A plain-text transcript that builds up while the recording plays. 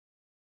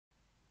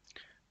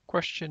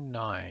Question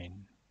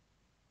 9,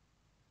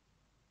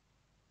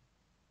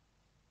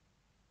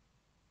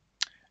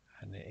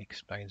 and it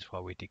explains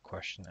why we did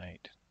question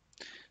 8.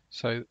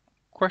 So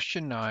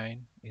question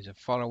 9 is a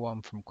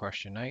follow-on from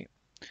question 8,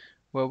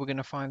 where we're going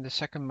to find the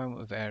second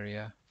moment of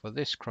area for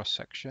this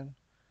cross-section,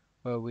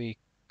 where we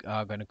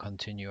are going to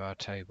continue our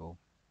table.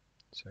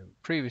 So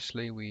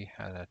previously we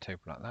had a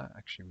table like that.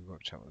 Actually, we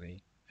worked out the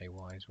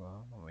AY as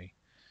well, haven't we?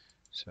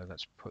 So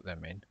let's put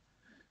them in.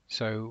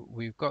 So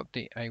we've got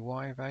the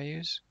AY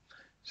values.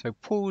 So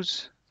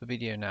pause the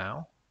video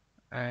now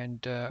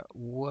and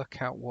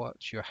work out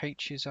what your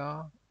H's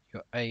are,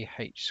 your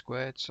AH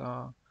squareds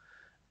are,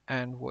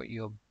 and what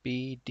your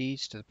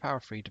BD's to the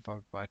power 3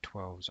 divided by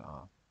 12s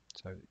are.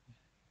 So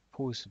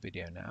pause the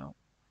video now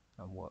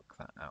and work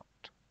that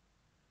out.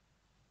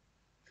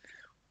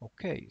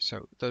 Okay,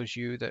 so those of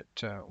you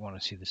that want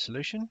to see the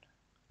solution,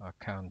 I'll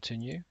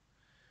continue.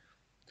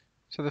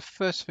 So the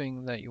first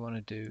thing that you want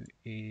to do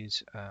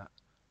is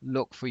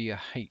look for your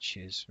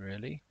H's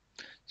really.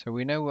 So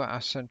we know what our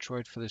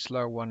centroid for this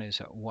lower one is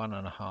at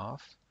 1.5.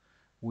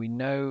 We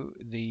know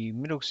the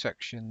middle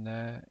section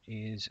there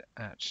is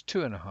at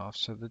 2.5,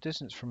 so the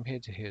distance from here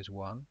to here is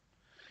 1.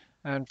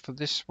 And for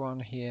this one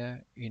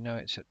here, you know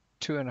it's at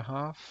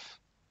 2.5,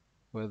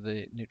 where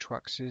the neutral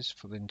axis is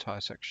for the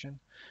entire section.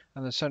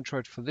 And the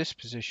centroid for this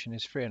position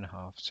is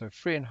 3.5. So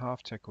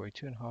 3.5 take away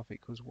 2.5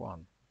 equals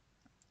 1.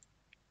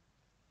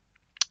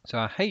 So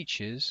our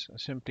H's are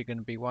simply going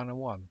to be 1 and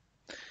 1.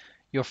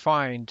 You'll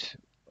find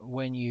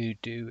when you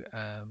do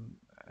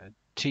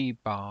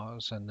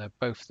T-bars and they're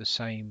both the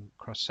same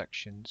cross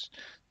sections,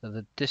 that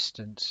the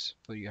distance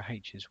for your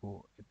H's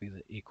will be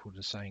equal to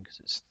the same because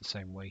it's the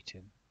same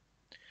weighting.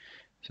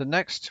 So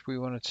next we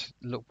want to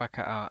look back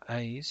at our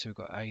A's. So we've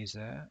got A's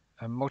there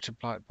and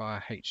multiply it by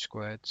our H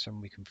squared, so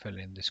we can fill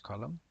in this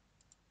column.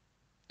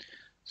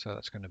 So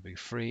that's going to be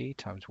 3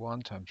 times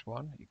 1 times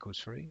 1 equals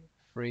 3.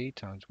 3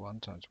 times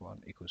 1 times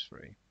 1 equals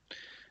 3.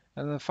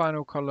 And the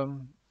final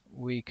column,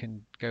 we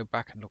can go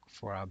back and look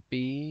for our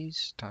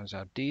B's times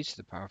our D's to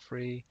the power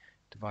 3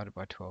 divided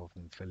by 12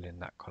 and fill in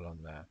that column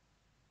there.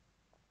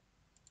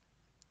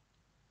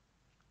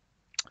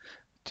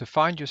 To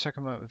find your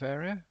second moment of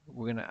area,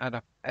 we're going to add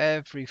up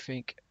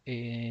everything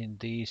in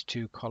these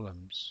two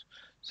columns.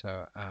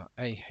 So our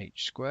AH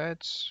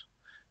squareds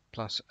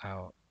plus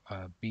our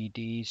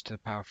BD's to the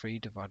power 3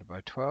 divided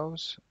by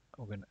 12s.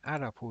 We're going to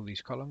add up all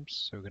these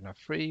columns. So we're going to have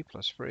 3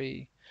 plus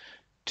 3,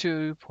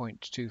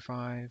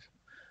 2.25,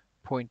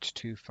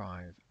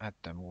 0.25, add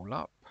them all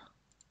up,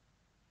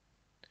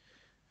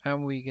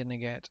 and we're going to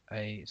get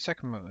a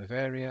second moment of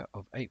area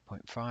of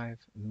 8.5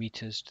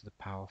 meters to the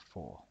power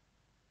 4.